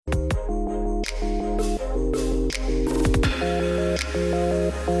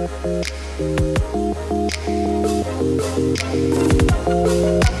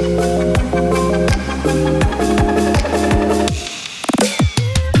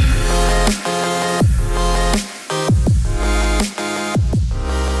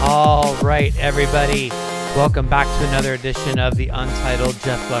everybody. Welcome back to another edition of the Untitled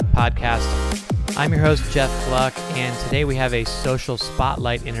Jeff Gluck Podcast. I'm your host, Jeff Gluck, and today we have a social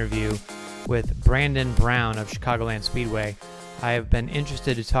spotlight interview with Brandon Brown of Chicagoland Speedway. I have been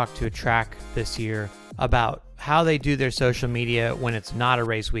interested to talk to a track this year about how they do their social media when it's not a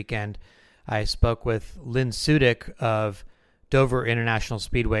race weekend. I spoke with Lynn Sudik of Dover International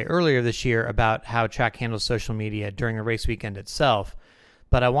Speedway earlier this year about how track handles social media during a race weekend itself.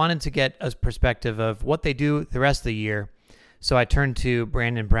 But I wanted to get a perspective of what they do the rest of the year. So I turned to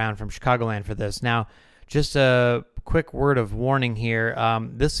Brandon Brown from Chicagoland for this. Now, just a quick word of warning here.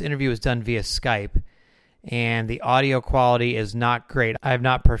 This interview was done via Skype, and the audio quality is not great. I have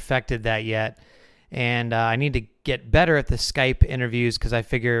not perfected that yet, and I need to get better at the Skype interviews because I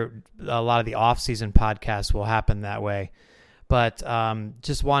figure a lot of the off-season podcasts will happen that way. But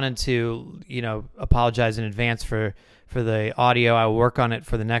just wanted to, apologize in advance for the audio. I will work on it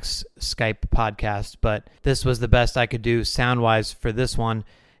for the next Skype podcast, but this was the best I could do sound-wise for this one.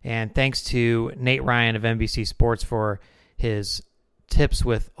 And thanks to Nate Ryan of NBC Sports for his tips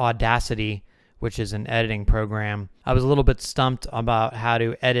with Audacity, which is an editing program. I was a little bit stumped about how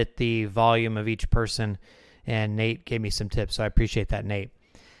to edit the volume of each person, and Nate gave me some tips, so I appreciate that, Nate.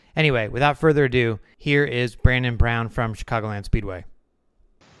 Anyway, without further ado, here is Brandon Brown from Chicagoland Speedway.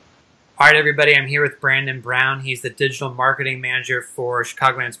 All right, everybody, I'm here with Brandon Brown. He's the digital marketing manager for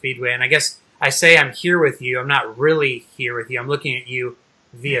Chicagoland Speedway. And I guess I say I'm here with you. I'm not really here with you. I'm looking at you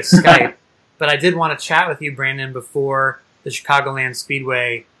via Skype. But I did want to chat with you, Brandon, before the Chicagoland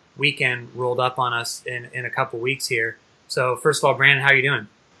Speedway weekend rolled up on us in a couple weeks here. So first of all, Brandon, how are you doing?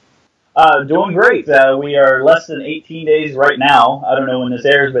 Doing great. We are less than 18 days right now. I don't know when this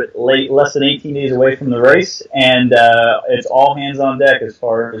airs, but less than 18 days away from the race, and it's all hands on deck as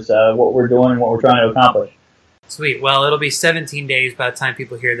far as what we're doing and what we're trying to accomplish. Sweet. Well, it'll be 17 days by the time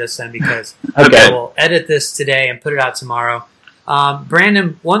people hear this then, because okay. I will edit this today and put it out tomorrow.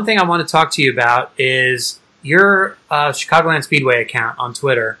 Brandon, one thing I want to talk to you about is your Chicagoland Speedway account on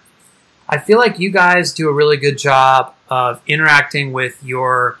Twitter. I feel like you guys do a really good job of interacting with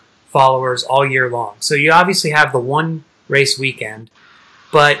your followers all year long. So you obviously have the one race weekend,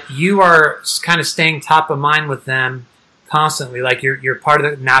 but you are kind of staying top of mind with them constantly. Like you're part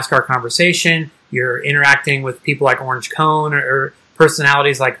of the NASCAR conversation. You're interacting with people like Orange Cone or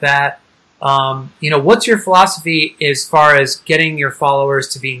personalities like that. What's your philosophy as far as getting your followers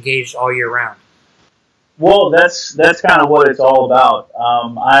to be engaged all year round? Well, that's kind of what it's all about.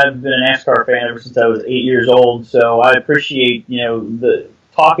 I've been a NASCAR fan ever since I was 8 years old, so I appreciate, the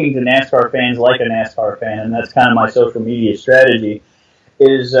talking to NASCAR fans like a NASCAR fan, and that's kind of my social media strategy,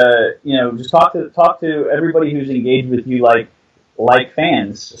 is, just talk to everybody who's engaged with you like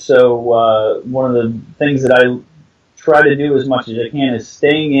fans. So one of the things that I try to do as much as I can is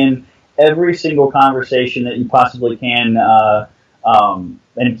staying in every single conversation that you possibly can,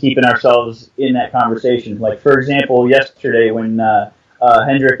 and keeping ourselves in that conversation. Like, for example, yesterday when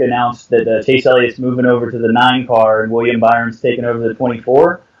Hendrick announced that Chase Elliott's moving over to the 9 car and William Byron's taking over the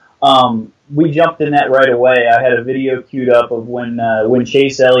 24. We jumped in that right away. I had a video queued up of when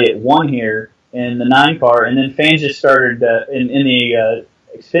Chase Elliott won here in the 9 car, and then fans just started in the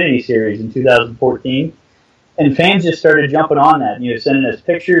Xfinity Series in 2014, and fans just started jumping on that, sending us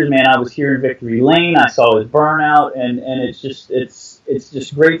pictures. Man, I was here in Victory Lane. I saw his burnout, and it's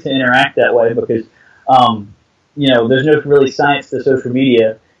just great to interact that way because there's no really science to social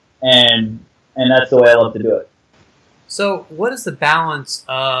media, and that's the way I love to do it. So what is the balance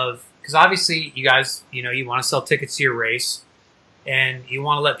of, because obviously you guys, you want to sell tickets to your race, and you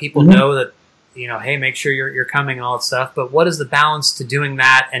want to let people know that, hey, make sure you're coming and all that stuff, but what is the balance to doing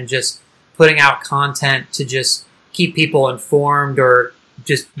that and just putting out content to just keep people informed or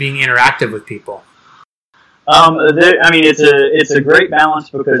just being interactive with people? It's a great balance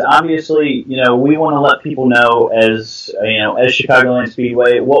because obviously, we want to let people know as Chicagoland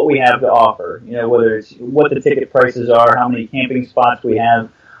Speedway what we have to offer. Whether it's what the ticket prices are, how many camping spots we have,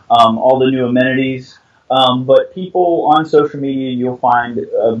 all the new amenities. But people on social media, you'll find,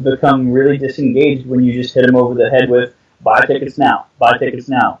 become really disengaged when you just hit them over the head with buy tickets now, buy tickets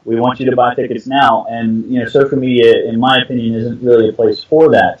now. We want you to buy tickets now, and social media, in my opinion, isn't really a place for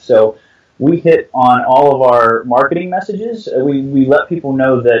that. So we hit on all of our marketing messages. We let people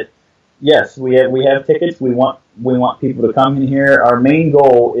know that yes, we have tickets. We want people to come in here. Our main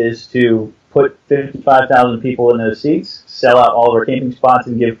goal is to put 55,000 people in those seats, sell out all of our camping spots,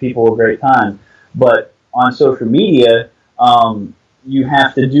 and give people a great time. But on social media, you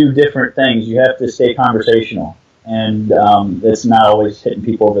have to do different things. You have to stay conversational, and it's not always hitting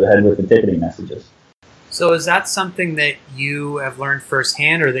people over the head with the ticketing messages. So is that something that you have learned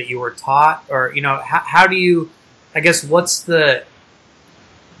firsthand or that you were taught? Or, how do you, I guess, where's the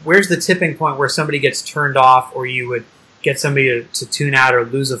tipping point where somebody gets turned off or you would get somebody to tune out or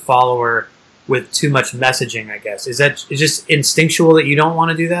lose a follower with too much messaging, I guess? Is just instinctual that you don't want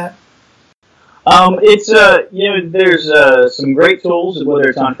to do that? There's some great tools, whether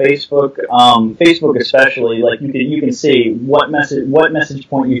it's on Facebook, Facebook especially. Like you can see what message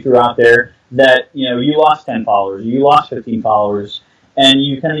point you threw out there that you lost 10 followers, you lost 15 followers, and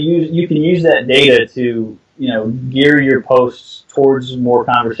you can use that data to gear your posts towards more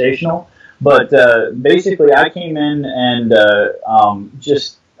conversational. But basically, I came in and a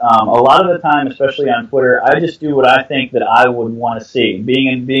lot of the time, especially on Twitter, I just do what I think that I would want to see. Being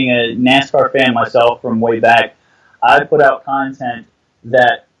a NASCAR fan myself from way back, I put out content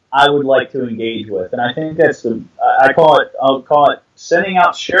that I would like to engage with, and I think that's I'll call it sending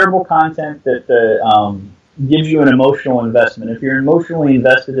out shareable content that gives you an emotional investment. If you're emotionally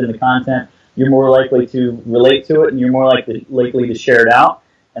invested in the content, you're more likely to relate to it, and you're more likely to share it out,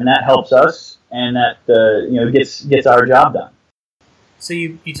 and that helps us, and that gets our job done. So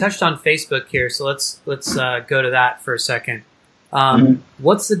you touched on Facebook here, so let's go to that for a second.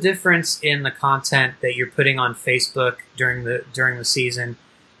 What's the difference in the content that you're putting on Facebook during the season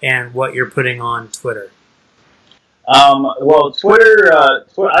and what you're putting on Twitter? Well, Twitter,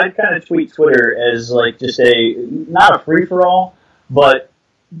 I kind of tweet Twitter as like just not a free for all, but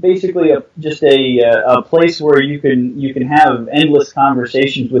basically just a place where you can have endless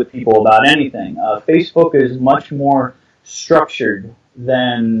conversations with people about anything. Facebook is much more structured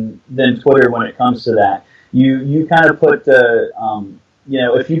than Twitter when it comes to that. You kind of put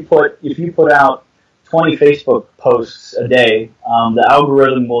if you put out 20 Facebook posts a day, the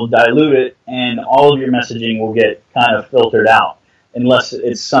algorithm will dilute it, and all of your messaging will get kind of filtered out unless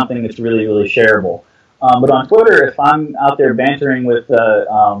it's something that's really, really shareable. But on Twitter, if I'm out there bantering with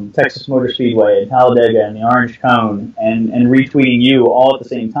Texas Motor Speedway and Talladega and the Orange Cone and retweeting you all at the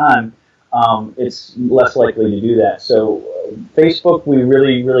same time, it's less likely to do that. So Facebook, we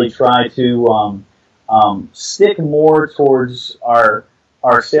really, really try to stick more towards our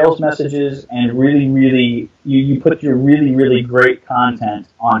sales messages, and really, really, you put your really, really great content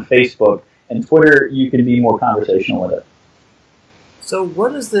on Facebook, and Twitter, you can be more conversational with it. So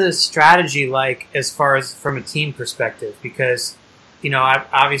what is the strategy like as far as from a team perspective? Because,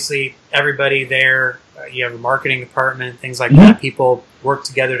 obviously everybody there, you have a marketing department, things like that. People work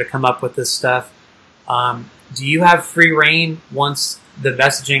together to come up with this stuff. Do you have free reign once the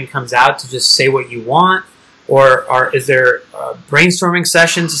messaging comes out to just say what you want? Or is there brainstorming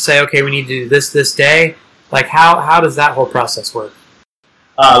sessions to say, okay, we need to do this day? Like how does that whole process work?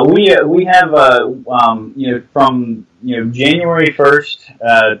 We have from January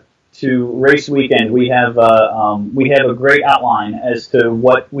 1st to race weekend, we have a great outline as to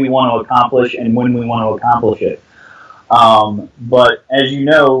what we want to accomplish and when we want to accomplish it. But as you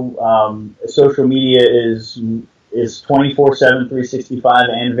know, social media is 24/7, 365,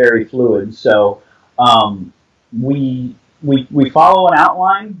 and very fluid. So we follow an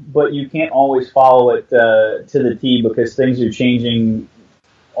outline, but you can't always follow it to the T because things are changing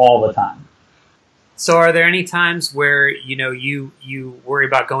all the time. So are there any times where you worry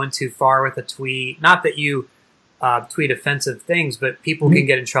about going too far with a tweet? Not that you tweet offensive things, but people can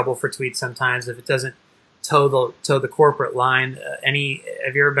get in trouble for tweets sometimes if it doesn't toe the corporate line. Have you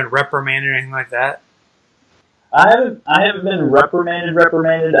ever been reprimanded or anything like that? I haven't been reprimanded.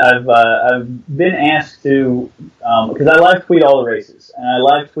 I've been asked to because I live tweet all the races, and I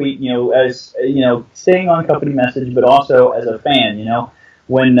live tweet as staying on company message, but also as a fan.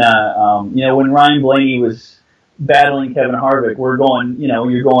 When Ryan Blaney was battling Kevin Harvick, you're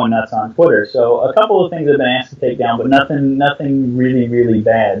going nuts on Twitter. So a couple of things I've been asked to take down, but nothing really, really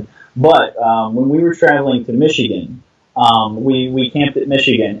bad. But when we were traveling to Michigan, we camped at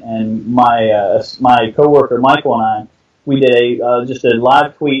Michigan, and my coworker Michael and I, we did just a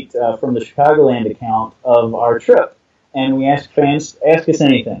live tweet from the Chicagoland account of our trip, and we asked fans, ask us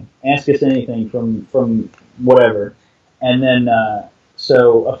anything from whatever, and then.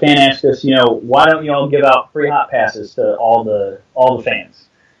 So a fan asked us, why don't you all give out free hot passes to all the fans?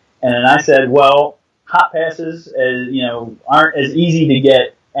 And then I said, well, hot passes aren't as easy to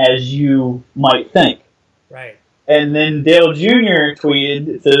get as you might think. Right. And then Dale Jr.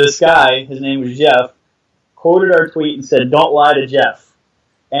 tweeted to this guy, his name was Jeff, quoted our tweet and said, "Don't lie to Jeff."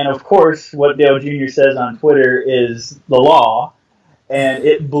 And of course, what Dale Jr. says on Twitter is the law, and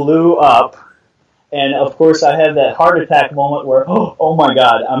it blew up. And of course, I had that heart attack moment where, oh my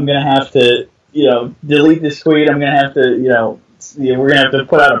God, I'm going to have to, delete this tweet. I'm going to have to, we're gonna have to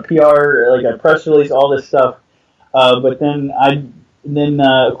put out a PR, like a press release, all this stuff. But then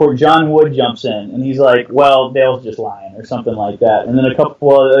of course John Wood jumps in and he's like, well, Dale's just lying or something like that. And then a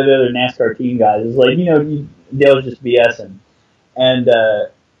couple of the other NASCAR team guys is like, Dale's just BSing, and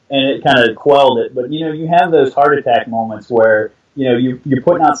it kind of quelled it. But you have those heart attack moments where you're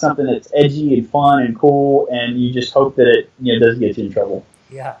putting out something that's edgy and fun and cool, and you just hope that it doesn't get you in trouble.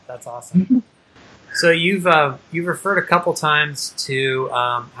 Yeah, that's awesome. So you've referred a couple times to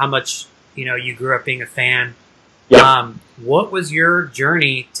how much you grew up being a fan. Yeah. What was your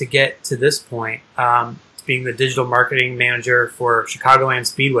journey to get to this point, being the digital marketing manager for Chicagoland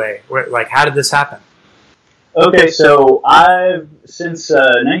Speedway? How did this happen? Okay, so since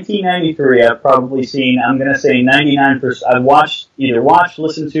 1993, I've probably seen, I'm going to say 99%, I've either watched,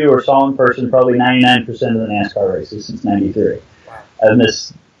 listened to, or saw in person probably 99% of the NASCAR races since 93. Wow.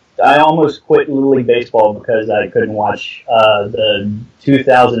 I almost quit Little League Baseball because I couldn't watch the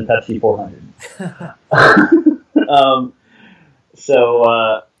 2000 Pepsi 400.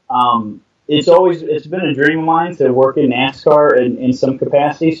 It's been a dream of mine to work in NASCAR in some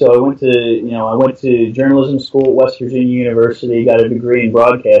capacity. So I went to journalism school at West Virginia University, got a degree in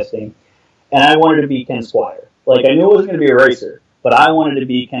broadcasting, and I wanted to be Ken Squire. Like, I knew I wasn't going to be a racer, but I wanted to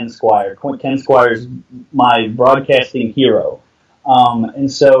be Ken Squire. Ken Squire's my broadcasting hero.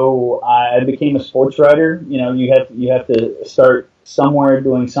 And so I became a sports writer. You have to start somewhere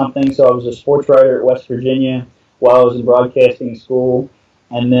doing something. So I was a sports writer at West Virginia while I was in broadcasting school.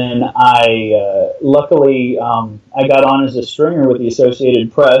 And then luckily, I got on as a stringer with the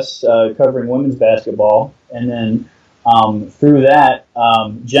Associated Press, covering women's basketball. And then through that,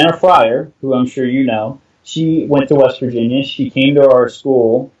 Jenna Fryer, who I'm sure you know, she went to West Virginia. She came to our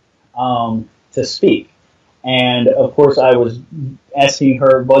school to speak. And, of course, I was asking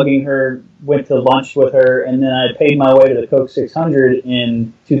her, bugging her, went to lunch with her, and then I paid my way to the Coke 600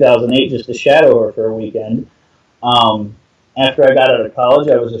 in 2008 just to shadow her for a weekend. After I got out of college,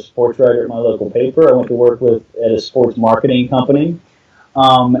 I was a sports writer at my local paper. I went to work at a sports marketing company,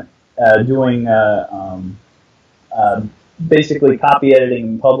 doing basically copy editing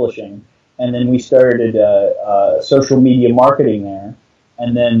and publishing. And then we started social media marketing there.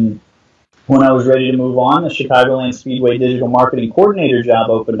 And then when I was ready to move on, the Chicagoland Speedway digital marketing coordinator job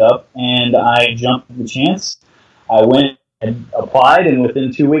opened up, and I jumped at the chance. I went and applied, and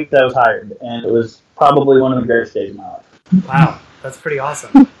within 2 weeks I was hired. And it was probably one of the greatest days of my life. Wow, that's pretty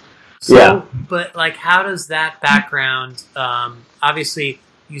awesome. So, yeah. But how does that background? Obviously,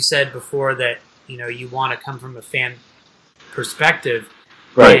 you said before that you want to come from a fan perspective,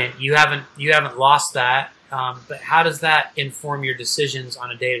 right? And you haven't lost that. But how does that inform your decisions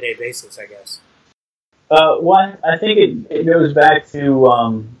on a day-to-day basis, I guess? One, I think it goes back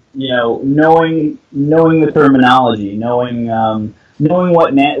to knowing the terminology, knowing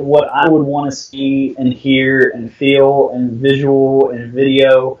what I would want to see and hear and feel and visual and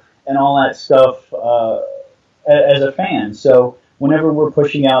video and all that stuff as a fan. So whenever we're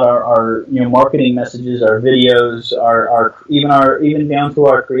pushing out our marketing messages, our videos, our even down to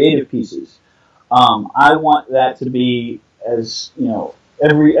our creative pieces, I want that to be as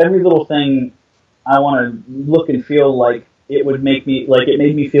every little thing. I want to look and feel like it made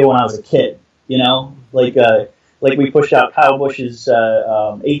me feel when I was a kid. Like we pushed out Kyle Busch's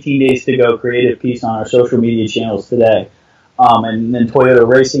 18 Days to Go creative piece on our social media channels today. And then Toyota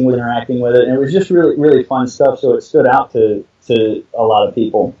Racing was interacting with it. And it was just really, really fun stuff. So it stood out to a lot of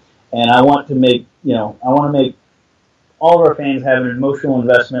people. And I want to make all of our fans have an emotional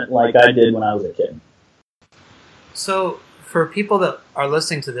investment like I did when I was a kid. So for people that are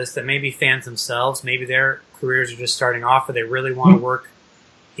listening to this that may be fans themselves, maybe their careers are just starting off or they really want to work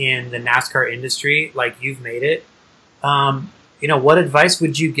in the NASCAR industry like you've made it, what advice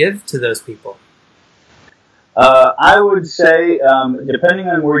would you give to those people? I would say, depending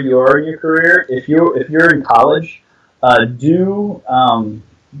on where you are in your career, if you're in college, do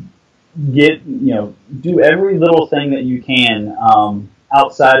every little thing that you can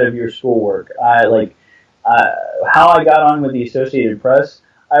outside of your schoolwork. How I got on with the Associated Press,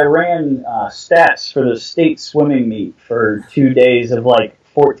 I ran stats for the state swimming meet for 2 days of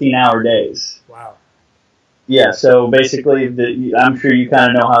 14-hour days. Wow. Yeah, so basically, I'm sure you kind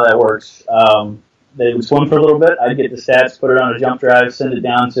of know how that works. They would swim for a little bit. I'd get the stats, put it on a jump drive, send it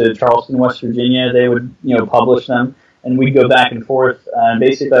down to Charleston, West Virginia. They would, publish them, and we'd go back and forth.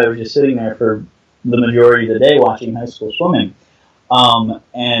 Basically, I was just sitting there for the majority of the day watching high school swimming.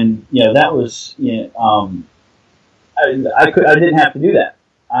 That was, I didn't have to do that.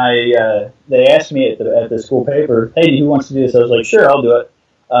 They asked me at the school paper, hey, who wants to do this? I was like, sure, I'll do it.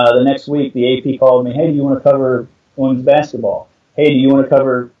 The next week, the AP called me, hey, do you want to cover women's basketball? hey, do you want to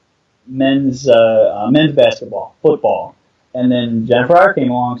cover men's basketball, football? And then Jen Fryer came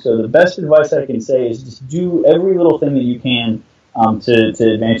along. So the best advice I can say is just do every little thing that you can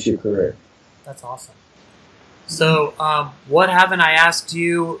to advance your career. That's awesome. So what haven't I asked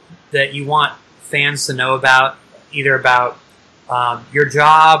you that you want fans to know about, either about your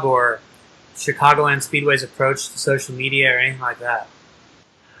job or Chicagoland Speedway's approach to social media or anything like that?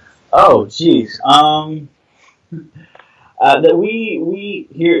 Oh, geez. That we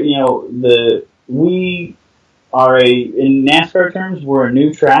here, we are in NASCAR terms, we're a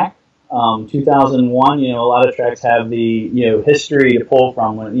new track. 2001, a lot of tracks have the, history to pull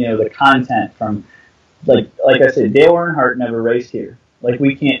from, when, the content from, like I said, Dale Earnhardt never raced here. Like,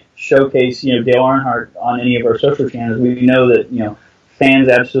 we can't showcase, Dale Earnhardt on any of our social channels. We know that, fans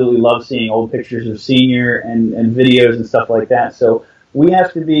absolutely love seeing old pictures of Senior and videos and stuff like that. So we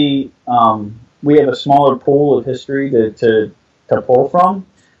have to be, we have a smaller pool of history to pull from.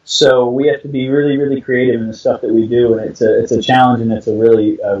 So we have to be really, really creative in the stuff that we do, and it's a challenge, and it's a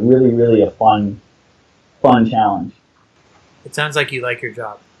really fun challenge. It sounds like you like your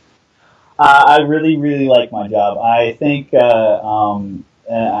job. I really, really like my job. I think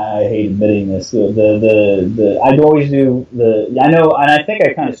I hate admitting this. I'd always do I know, and I think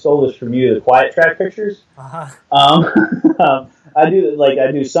I kind of stole this from you. The quiet track pictures. I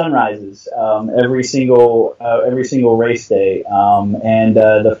do sunrises every single race day, and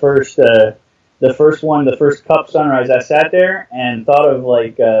the first Cup sunrise, I sat there and thought of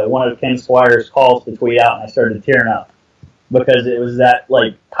one of Ken Squire's calls to tweet out, and I started tearing up because it was that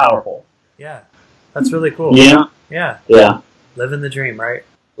powerful. Yeah, that's really cool. Yeah. Living the dream, right?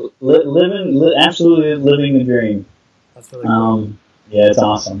 Absolutely living the dream. That's really cool. Yeah, it's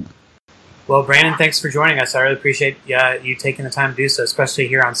awesome. Well, Brandon, thanks for joining us. I really appreciate you taking the time to do so, especially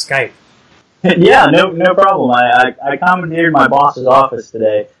here on Skype. Yeah, no problem. I commandeered my boss's office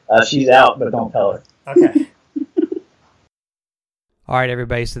today. She's out, but don't tell her. Okay. All right,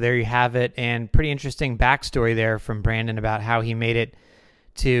 everybody. So there you have it, and pretty interesting backstory there from Brandon about how he made it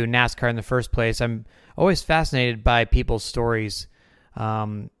to NASCAR in the first place. I'm always fascinated by people's stories.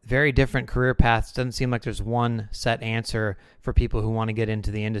 Very different career paths. Doesn't seem like there's one set answer for people who want to get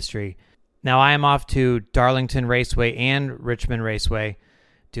into the industry. Now I am off to Darlington Raceway and Richmond Raceway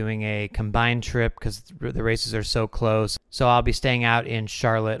doing a combined trip because the races are so close. So I'll be staying out in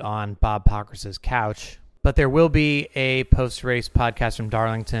Charlotte on Bob Pockrass's couch. But there will be a post-race podcast from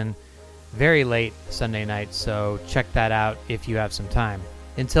Darlington very late Sunday night, so check that out if you have some time.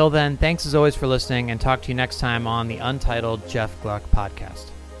 Until then, thanks as always for listening, and talk to you next time on the Untitled Jeff Gluck Podcast.